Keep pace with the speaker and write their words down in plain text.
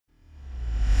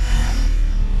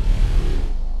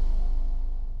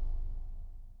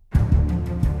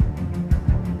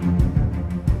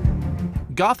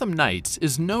Gotham Knights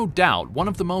is no doubt one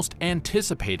of the most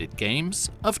anticipated games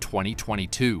of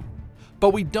 2022, but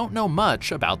we don't know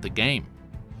much about the game.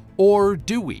 Or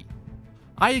do we?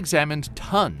 I examined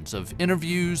tons of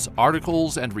interviews,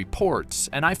 articles, and reports,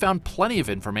 and I found plenty of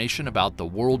information about the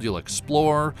world you'll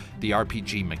explore, the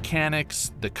RPG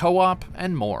mechanics, the co-op,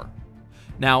 and more.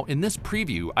 Now, in this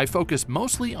preview, I focus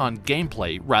mostly on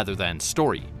gameplay rather than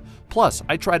story. Plus,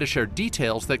 I try to share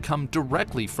details that come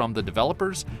directly from the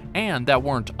developers and that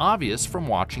weren't obvious from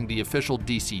watching the official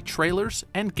DC trailers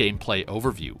and gameplay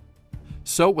overview.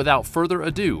 So without further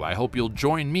ado, I hope you'll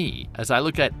join me as I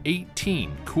look at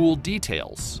 18 cool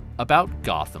details about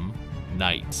Gotham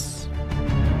Knights.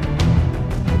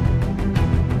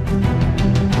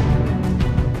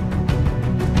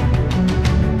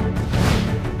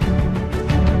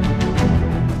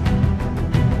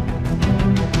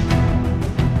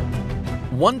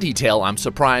 One detail I'm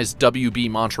surprised WB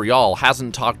Montreal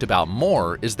hasn't talked about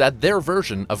more is that their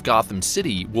version of Gotham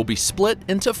City will be split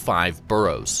into 5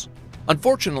 boroughs.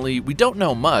 Unfortunately, we don't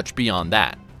know much beyond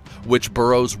that. Which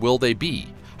boroughs will they be?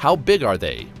 How big are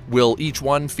they? Will each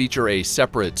one feature a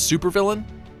separate supervillain?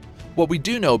 What we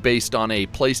do know based on a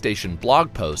PlayStation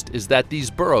blog post is that these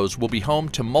boroughs will be home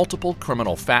to multiple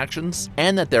criminal factions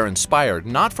and that they're inspired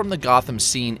not from the Gotham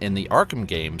scene in the Arkham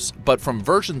games, but from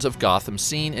versions of Gotham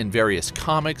seen in various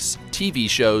comics, TV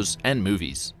shows, and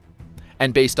movies.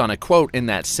 And based on a quote in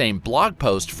that same blog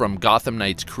post from Gotham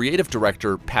Knights creative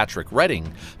director Patrick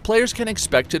Redding, players can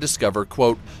expect to discover,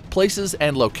 quote, places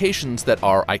and locations that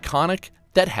are iconic,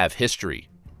 that have history.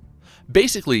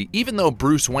 Basically, even though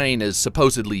Bruce Wayne is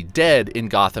supposedly dead in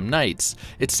Gotham Knights,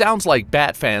 it sounds like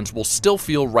Bat fans will still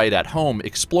feel right at home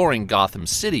exploring Gotham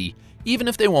City, even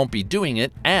if they won't be doing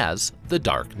it as the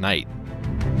Dark Knight.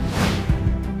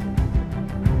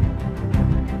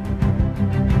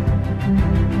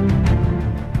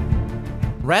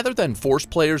 Rather than force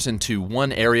players into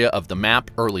one area of the map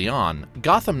early on,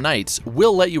 Gotham Knights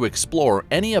will let you explore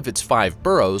any of its 5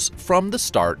 boroughs from the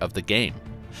start of the game.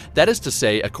 That is to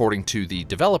say, according to the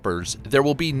developers, there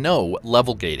will be no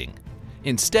level gating.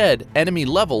 Instead, enemy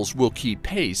levels will keep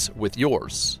pace with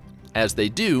yours. As they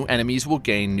do, enemies will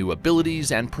gain new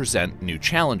abilities and present new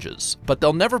challenges, but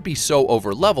they'll never be so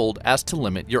over-leveled as to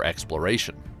limit your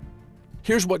exploration.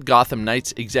 Here's what Gotham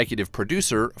Knights executive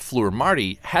producer Fleur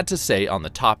Marty had to say on the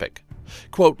topic.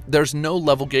 Quote, there's no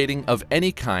level gating of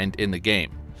any kind in the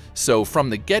game. So from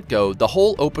the get-go, the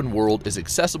whole open world is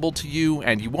accessible to you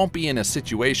and you won't be in a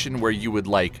situation where you would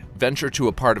venture to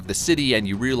a part of the city and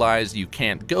you realize you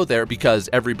can't go there because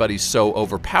everybody's so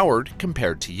overpowered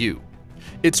compared to you.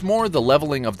 It's more the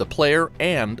leveling of the player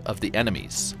and of the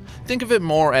enemies. Think of it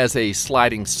more as a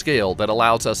sliding scale that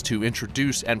allows us to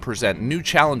introduce and present new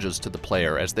challenges to the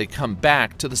player as they come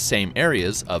back to the same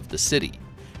areas of the city.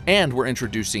 And we're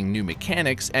introducing new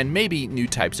mechanics and maybe new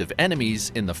types of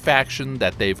enemies in the faction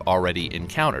that they've already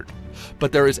encountered.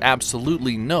 But there is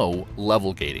absolutely no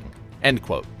level gating. End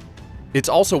quote. It's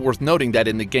also worth noting that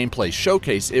in the gameplay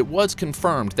showcase, it was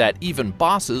confirmed that even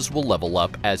bosses will level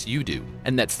up as you do,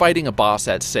 and that fighting a boss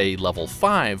at, say, level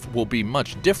 5 will be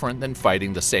much different than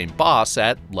fighting the same boss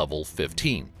at level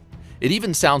 15. It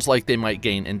even sounds like they might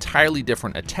gain entirely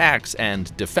different attacks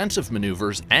and defensive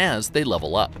maneuvers as they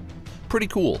level up. Pretty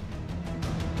cool.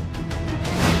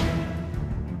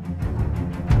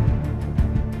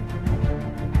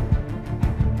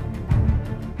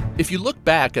 If you look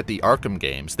back at the Arkham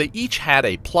games, they each had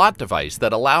a plot device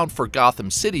that allowed for Gotham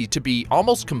City to be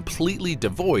almost completely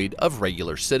devoid of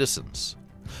regular citizens.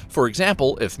 For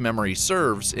example, if memory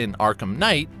serves, in Arkham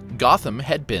Knight, Gotham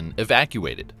had been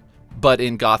evacuated. But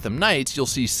in Gotham Knights, you'll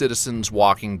see citizens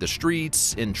walking the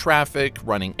streets, in traffic,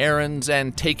 running errands,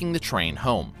 and taking the train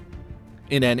home.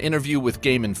 In an interview with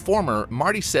Game Informer,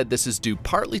 Marty said this is due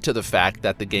partly to the fact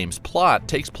that the game's plot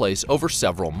takes place over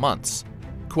several months.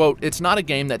 Quote, it's not a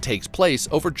game that takes place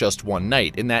over just one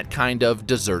night in that kind of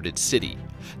deserted city.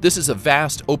 This is a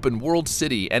vast open world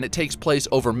city and it takes place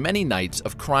over many nights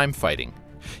of crime fighting.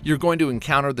 You're going to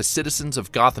encounter the citizens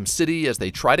of Gotham City as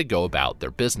they try to go about their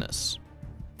business.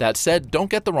 That said, don't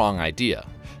get the wrong idea.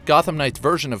 Gotham Knights'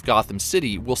 version of Gotham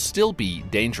City will still be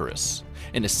dangerous.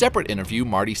 In a separate interview,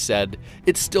 Marty said,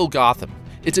 it's still Gotham.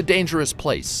 It's a dangerous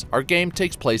place. Our game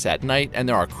takes place at night and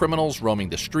there are criminals roaming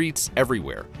the streets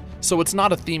everywhere. So it's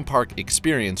not a theme park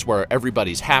experience where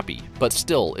everybody's happy, but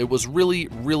still, it was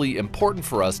really important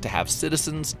for us to have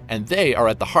citizens, and they are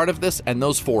at the heart of this, and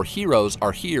those 4 heroes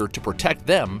are here to protect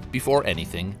them before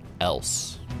anything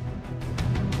else.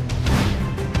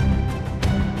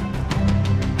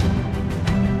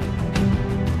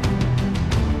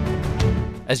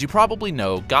 As you probably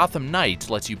know, Gotham Knights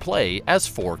lets you play as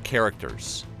 4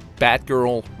 characters: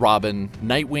 Batgirl, Robin,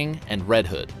 Nightwing, and Red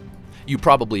Hood. You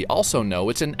probably also know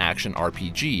it's an action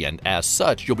RPG, and as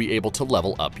such, you'll be able to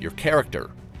level up your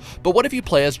character. But what if you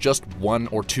play as just 1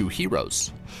 or 2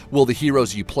 heroes? Will the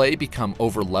heroes you play become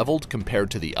over-leveled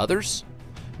compared to the others?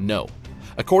 No.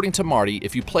 According to Marty,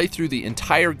 if you play through the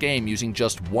entire game using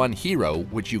just 1 hero,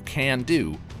 which you can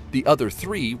do, the other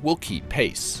 3 will keep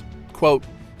pace. Quote,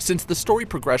 "Since the story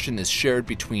progression is shared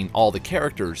between all the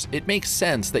characters, it makes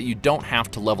sense that you don't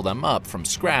have to level them up from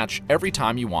scratch every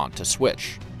time you want to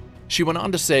switch." She went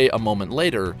on to say a moment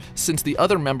later, "Since the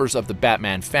other members of the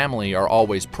Batman family are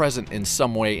always present in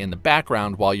some way in the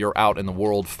background while you're out in the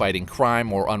world fighting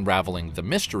crime or unraveling the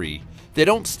mystery, they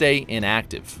don't stay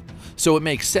inactive. So it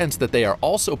makes sense that they are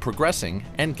also progressing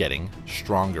and getting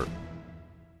stronger."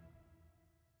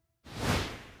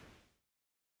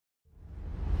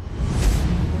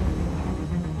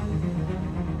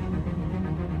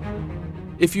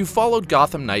 If you've followed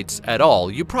Gotham Knights at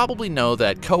all, you probably know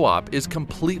that co-op is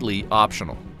completely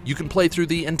optional. You can play through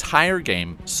the entire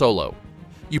game solo.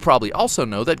 You probably also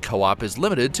know that co-op is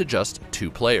limited to just 2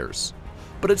 players.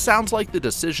 But it sounds like the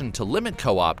decision to limit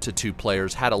co-op to 2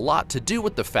 players had a lot to do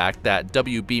with the fact that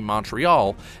WB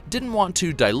Montreal didn't want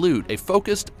to dilute a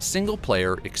focused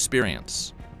single-player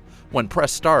experience. When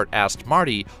Press Start asked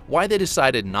Marty why they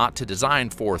decided not to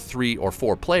design for 3 or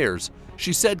 4 players,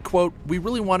 she said, quote, "We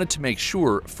really wanted to make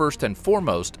sure, first and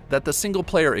foremost, that the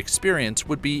single-player experience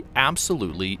would be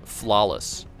absolutely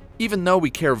flawless. Even though we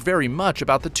care very much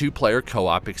about the 2-player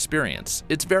co-op experience,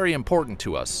 it's very important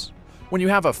to us. When you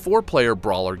have a 4-player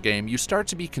brawler game, you start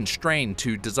to be constrained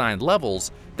to design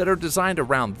levels that are designed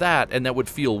around that and that would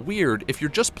feel weird if you're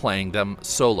just playing them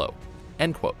solo."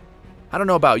 End quote. I don't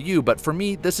know about you, but for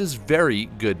me, this is very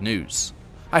good news.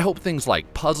 I hope things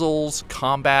like puzzles,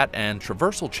 combat, and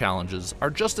traversal challenges are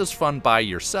just as fun by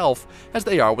yourself as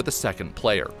they are with a second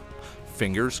player.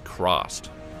 Fingers crossed.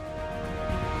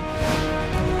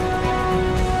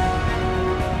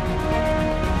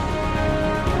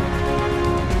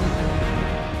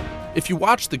 If you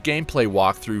watched the gameplay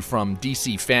walkthrough from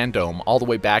DC Fandom all the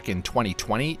way back in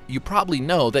 2020, you probably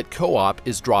know that co-op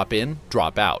is drop in,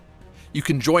 drop out. You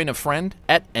can join a friend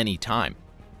at any time.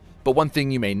 But one thing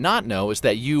you may not know is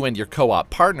that you and your co-op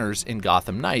partners in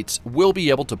Gotham Knights will be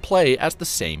able to play as the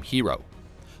same hero.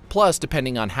 Plus,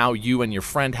 depending on how you and your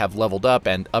friend have leveled up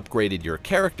and upgraded your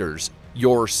characters,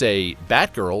 your, say,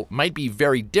 Batgirl might be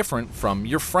very different from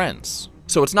your friend's.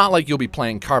 So it's not like you'll be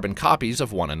playing carbon copies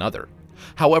of one another.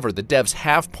 However, the devs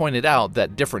have pointed out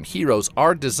that different heroes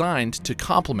are designed to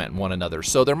complement one another,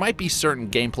 so there might be certain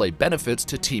gameplay benefits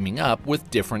to teaming up with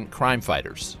different crime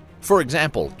fighters. For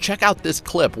example, check out this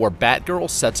clip where Batgirl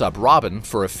sets up Robin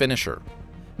for a finisher.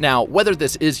 Now, whether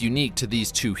this is unique to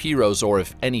these 2 heroes or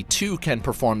if any 2 can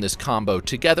perform this combo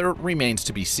together remains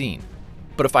to be seen.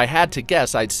 But if I had to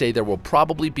guess, I'd say there will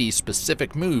probably be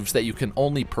specific moves that you can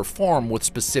only perform with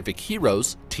specific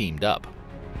heroes teamed up.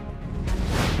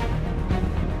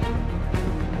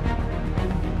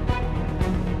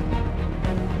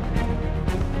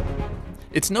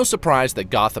 It's no surprise that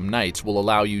Gotham Knights will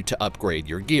allow you to upgrade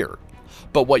your gear.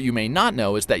 But what you may not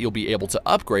know is that you'll be able to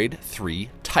upgrade 3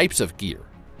 types of gear.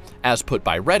 As put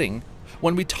by Redding,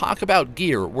 when we talk about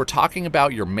gear, we're talking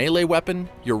about your melee weapon,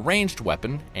 your ranged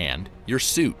weapon, and your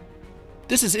suit.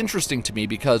 This is interesting to me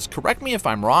because, correct me if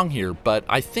I'm wrong here, but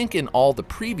I think in all the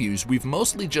previews we've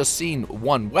mostly just seen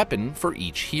 1 weapon for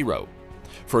each hero.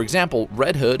 For example,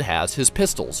 Red Hood has his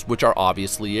pistols, which are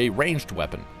obviously a ranged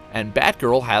weapon, and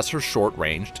Batgirl has her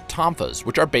short-ranged tonfas,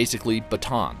 which are basically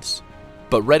batons.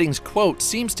 But Redding's quote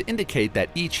seems to indicate that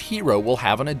each hero will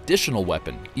have an additional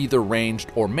weapon, either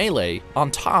ranged or melee, on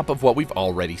top of what we've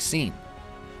already seen.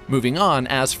 Moving on,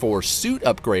 as for suit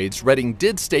upgrades, Redding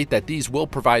did state that these will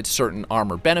provide certain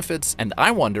armor benefits, and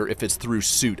I wonder if it's through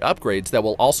suit upgrades that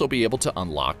we'll also be able to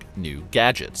unlock new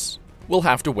gadgets. We'll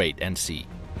have to wait and see.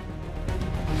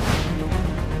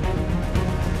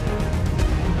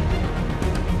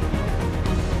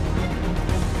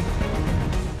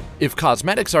 If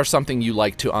cosmetics are something you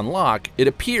like to unlock, it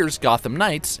appears Gotham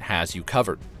Knights has you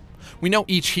covered. We know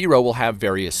each hero will have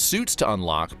various suits to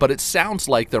unlock, but it sounds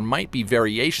like there might be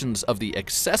variations of the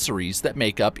accessories that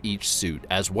make up each suit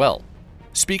as well.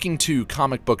 Speaking to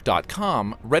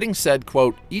comicbook.com, Redding said,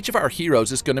 quote, "Each of our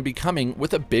heroes is going to be coming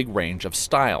with a big range of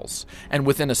styles, and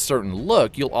within a certain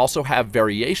look, you'll also have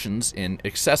variations in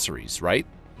accessories, right?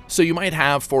 So you might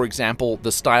have, for example,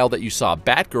 the style that you saw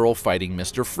Batgirl fighting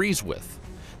Mr. Freeze with.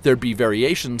 There'd be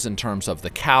variations in terms of the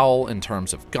cowl, in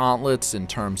terms of gauntlets, in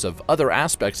terms of other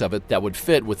aspects of it that would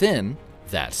fit within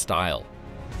that style."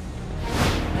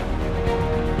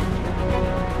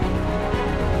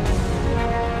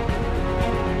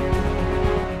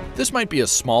 This might be a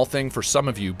small thing for some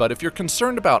of you, but if you're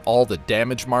concerned about all the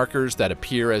damage markers that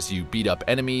appear as you beat up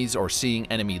enemies or seeing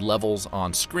enemy levels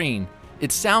on screen,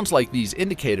 it sounds like these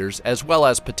indicators, as well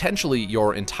as potentially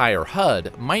your entire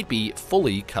HUD, might be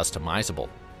fully customizable.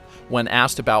 When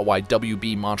asked about why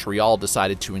WB Montreal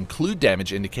decided to include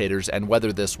damage indicators and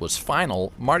whether this was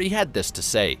final, Marty had this to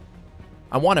say.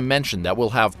 "I want to mention that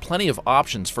we'll have plenty of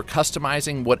options for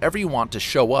customizing whatever you want to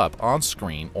show up on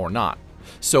screen or not.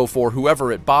 So for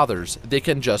whoever it bothers, they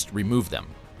can just remove them.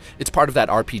 It's part of that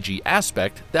RPG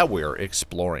aspect that we're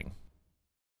exploring."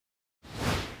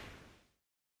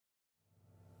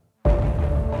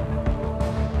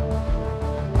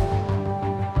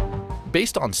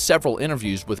 Based on several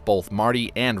interviews with both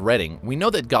Marty and Redding, we know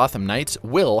that Gotham Knights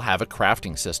will have a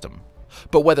crafting system.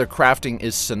 But whether crafting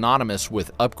is synonymous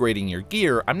with upgrading your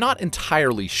gear, I'm not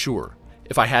entirely sure.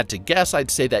 If I had to guess, I'd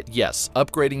say that yes,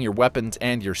 upgrading your weapons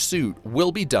and your suit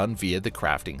will be done via the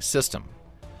crafting system.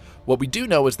 What we do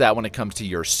know is that when it comes to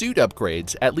your suit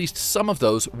upgrades, at least some of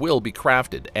those will be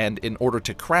crafted, and in order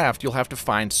to craft, you'll have to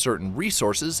find certain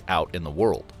resources out in the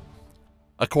world.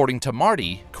 According to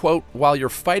Marty, quote, "While you're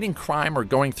fighting crime or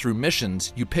going through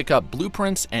missions, you pick up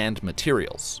blueprints and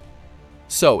materials."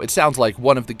 So it sounds like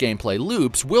one of the gameplay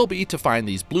loops will be to find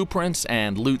these blueprints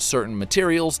and loot certain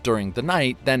materials during the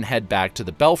night, then head back to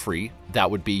the Belfry,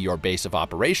 that would be your base of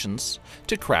operations,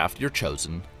 to craft your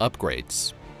chosen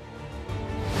upgrades.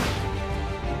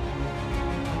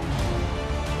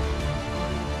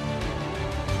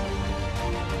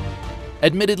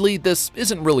 Admittedly, this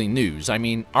isn't really news. I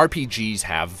mean, RPGs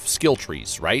have skill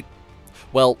trees, right?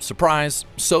 Well, surprise,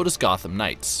 so does Gotham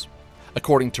Knights.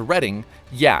 According to Redding,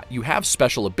 yeah, you have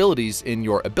special abilities in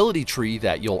your ability tree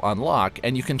that you'll unlock,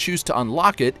 and you can choose to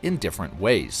unlock it in different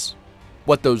ways.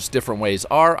 What those different ways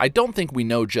are, I don't think we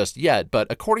know just yet, but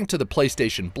according to the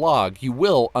PlayStation blog, you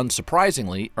will,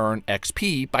 unsurprisingly, earn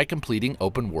XP by completing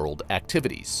open-world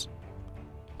activities.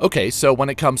 Okay, so when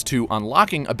it comes to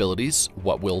unlocking abilities,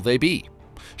 what will they be?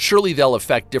 Surely they'll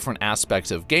affect different aspects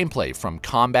of gameplay, from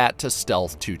combat to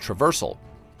stealth to traversal.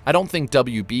 I don't think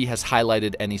WB has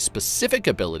highlighted any specific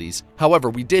abilities, however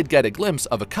we did get a glimpse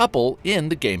of a couple in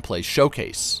the gameplay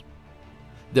showcase.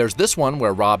 There's this one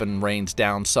where Robin rains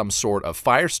down some sort of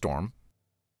firestorm,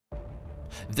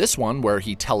 this one where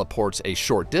he teleports a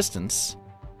short distance,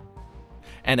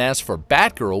 and as for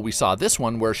Batgirl, we saw this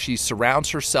one where she surrounds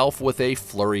herself with a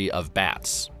flurry of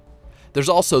bats. There's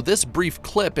also this brief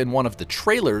clip in one of the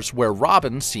trailers where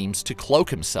Robin seems to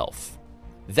cloak himself.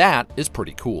 That is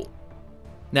pretty cool.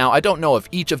 Now, I don't know if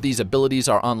each of these abilities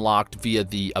are unlocked via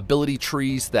the ability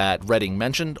trees that Redding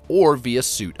mentioned or via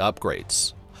suit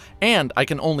upgrades. And I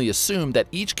can only assume that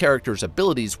each character's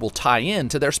abilities will tie in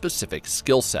to their specific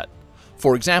skill set.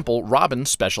 For example, Robin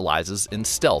specializes in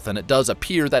stealth, and it does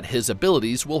appear that his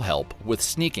abilities will help with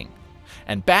sneaking.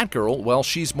 And Batgirl, well,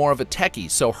 she's more of a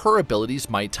techie, so her abilities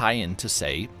might tie into,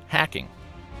 say, hacking.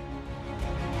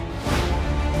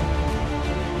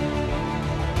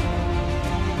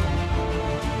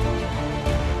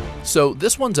 So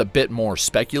this one's a bit more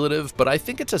speculative, but I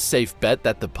think it's a safe bet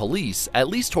that the police, at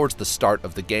least towards the start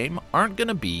of the game, aren't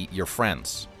gonna be your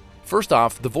friends. First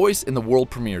off, the voice in the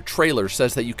world premiere trailer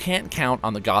says that you can't count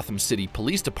on the Gotham City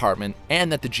Police Department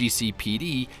and that the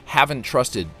GCPD haven't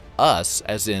trusted us,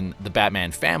 as in the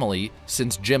Batman family,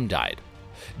 since Jim died.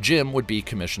 Jim would be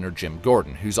Commissioner Jim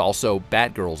Gordon, who's also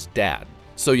Batgirl's dad.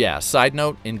 So yeah, side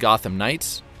note, in Gotham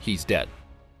Knights, he's dead.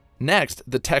 Next,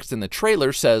 the text in the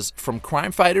trailer says, "From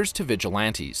crime fighters to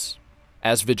vigilantes."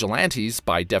 As vigilantes,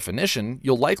 by definition,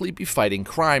 you'll likely be fighting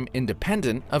crime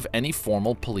independent of any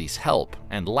formal police help.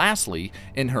 And lastly,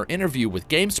 in her interview with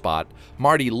GameSpot,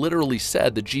 Marty literally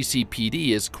said the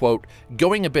GCPD is, quote,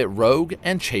 "going a bit rogue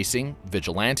and chasing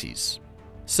vigilantes."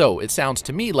 So it sounds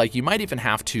to me like you might even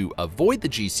have to avoid the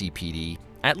GCPD,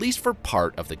 at least for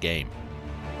part of the game.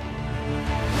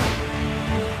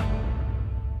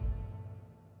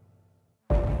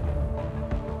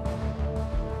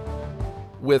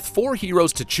 With 4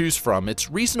 heroes to choose from,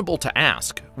 it's reasonable to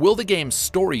ask, will the game's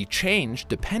story change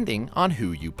depending on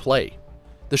who you play?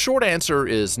 The short answer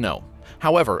is no.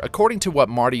 However, according to what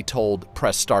Marty told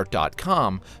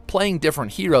PressStart.com, playing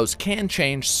different heroes can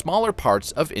change smaller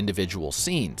parts of individual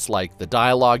scenes, like the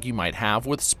dialogue you might have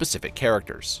with specific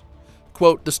characters.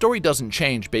 Quote, "The story doesn't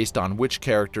change based on which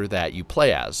character that you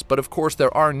play as, but of course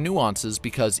there are nuances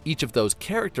because each of those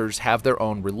characters have their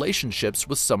own relationships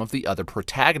with some of the other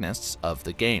protagonists of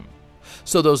the game.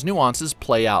 So those nuances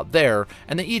play out there,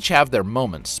 and they each have their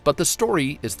moments, but the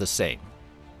story is the same."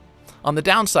 On the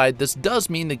downside, this does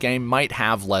mean the game might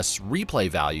have less replay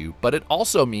value, but it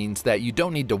also means that you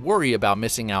don't need to worry about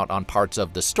missing out on parts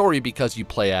of the story because you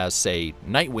play as, say,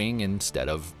 Nightwing instead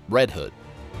of Red Hood.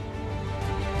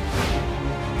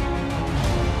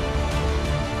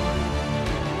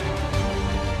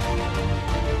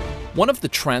 One of the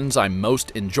trends I'm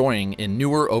most enjoying in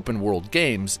newer open-world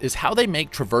games is how they make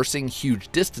traversing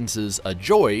huge distances a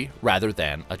joy rather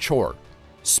than a chore.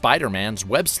 Spider-Man's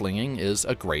web-slinging is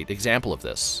a great example of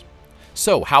this.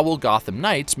 So how will Gotham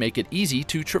Knights make it easy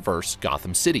to traverse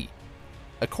Gotham City?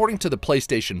 According to the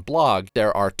PlayStation blog,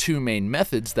 there are two main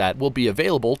methods that will be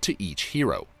available to each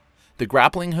hero: the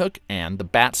grappling hook and the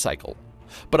bat cycle.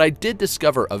 But I did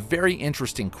discover a very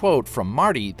interesting quote from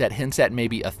Marty that hints at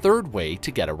maybe a third way to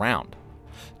get around.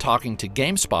 Talking to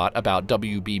GameSpot about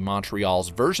WB Montreal's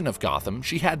version of Gotham,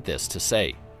 she had this to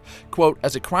say. Quote,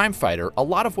 "As a crime fighter, a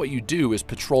lot of what you do is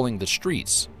patrolling the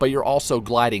streets, but you're also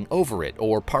gliding over it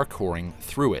or parkouring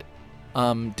through it."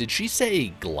 Did she say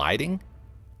gliding?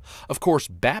 Of course,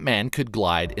 Batman could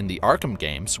glide in the Arkham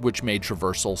games, which made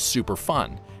traversal super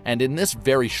fun, and in this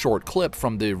very short clip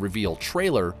from the reveal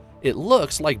trailer, it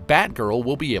looks like Batgirl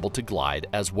will be able to glide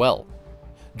as well.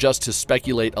 Just to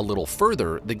speculate a little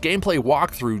further, the gameplay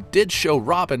walkthrough did show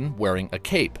Robin wearing a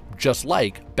cape, just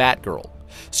like Batgirl,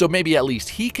 so maybe at least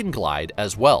he can glide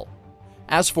as well.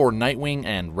 As for Nightwing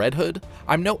and Red Hood,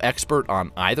 I'm no expert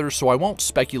on either, so I won't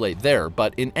speculate there,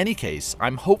 but in any case,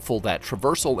 I'm hopeful that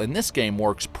traversal in this game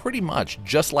works pretty much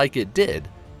just like it did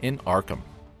in Arkham.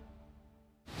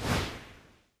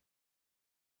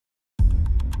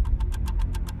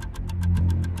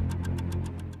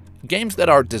 Games that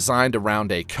are designed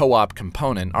around a co-op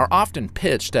component are often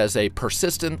pitched as a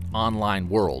persistent online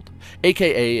world,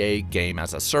 aka a game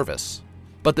as a service.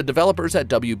 But the developers at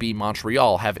WB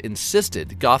Montreal have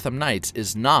insisted Gotham Knights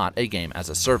is not a game as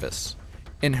a service.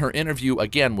 In her interview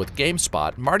again with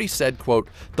GameSpot, Marty said, quote,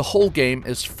 "The whole game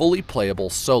is fully playable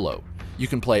solo. You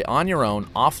can play on your own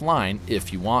offline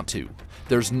if you want to.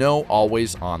 There's no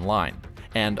always online.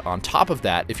 And on top of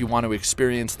that, if you want to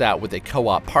experience that with a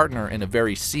co-op partner in a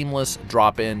very seamless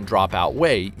drop-in, drop-out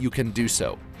way, you can do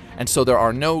so. And so there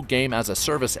are no game as a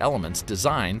service elements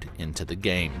designed into the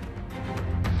game."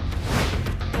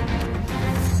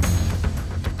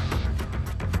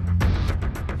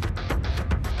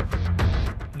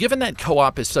 Given that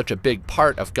co-op is such a big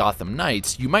part of Gotham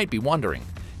Knights, you might be wondering,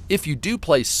 if you do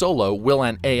play solo, will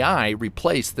an AI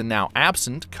replace the now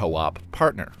absent co-op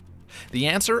partner? The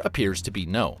answer appears to be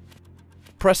no.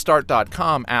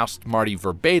 PressStart.com asked Marty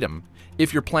verbatim,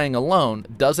 if you're playing alone,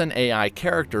 does an AI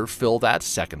character fill that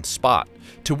second spot?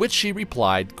 To which she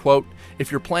replied, quote, "If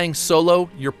you're playing solo,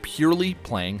 you're purely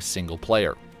playing single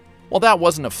player." While that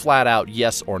wasn't a flat-out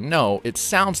yes or no, it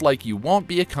sounds like you won't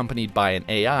be accompanied by an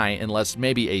AI unless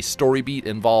maybe a story beat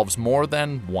involves more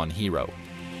than one hero.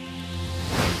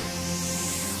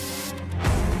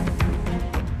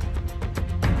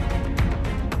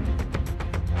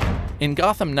 In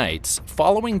Gotham Knights,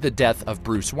 following the death of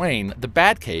Bruce Wayne, the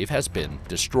Batcave has been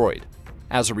destroyed.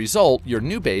 As a result, your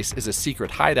new base is a secret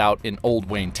hideout in Old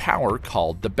Wayne Tower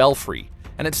called the Belfry,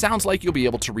 and it sounds like you'll be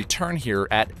able to return here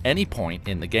at any point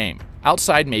in the game,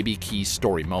 outside maybe key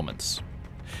story moments.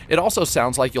 It also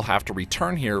sounds like you'll have to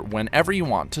return here whenever you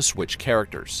want to switch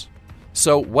characters.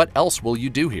 So what else will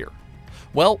you do here?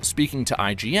 Well, speaking to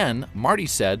IGN, Marty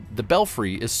said, "The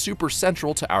Belfry is super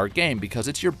central to our game because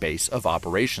it's your base of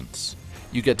operations.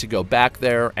 You get to go back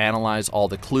there, analyze all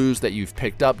the clues that you've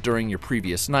picked up during your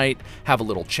previous night, have a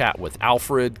little chat with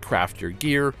Alfred, craft your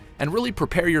gear, and really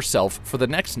prepare yourself for the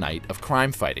next night of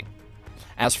crime fighting."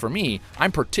 As for me,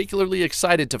 I'm particularly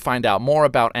excited to find out more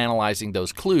about analyzing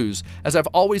those clues, as I've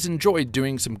always enjoyed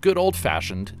doing some good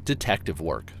old-fashioned detective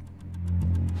work.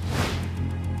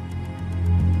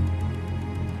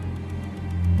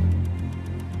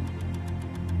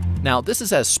 Now, this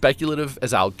is as speculative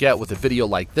as I'll get with a video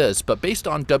like this, but based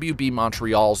on WB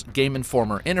Montreal's Game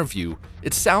Informer interview,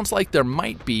 it sounds like there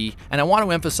might be, and I want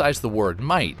to emphasize the word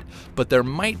might, but there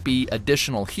might be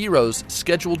additional heroes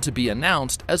scheduled to be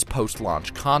announced as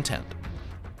post-launch content.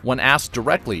 When asked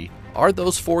directly, are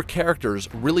those 4 characters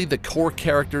really the core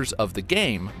characters of the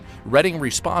game, Redding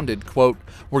responded, quote,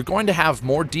 "We're going to have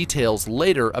more details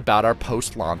later about our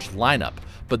post-launch lineup,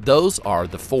 but those are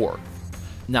the 4.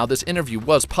 Now, this interview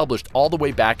was published all the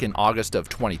way back in August of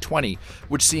 2020,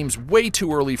 which seems way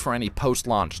too early for any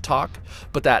post-launch talk,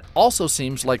 but that also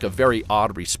seems like a very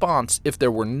odd response if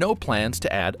there were no plans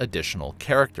to add additional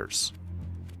characters.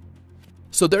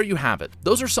 So there you have it.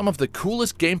 Those are some of the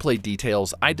coolest gameplay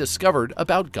details I discovered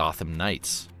about Gotham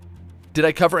Knights. Did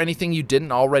I cover anything you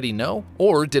didn't already know,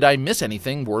 or did I miss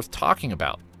anything worth talking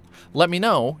about? Let me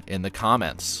know in the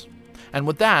comments. And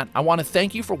with that, I want to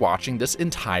thank you for watching this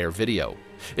entire video.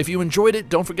 If you enjoyed it,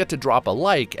 don't forget to drop a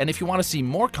like, and if you want to see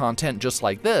more content just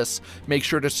like this, make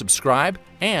sure to subscribe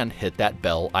and hit that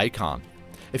bell icon.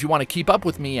 If you want to keep up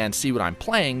with me and see what I'm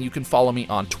playing, you can follow me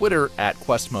on Twitter at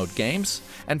QuestModeGames.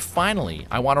 And finally,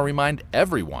 I want to remind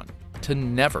everyone to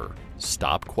never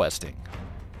stop questing.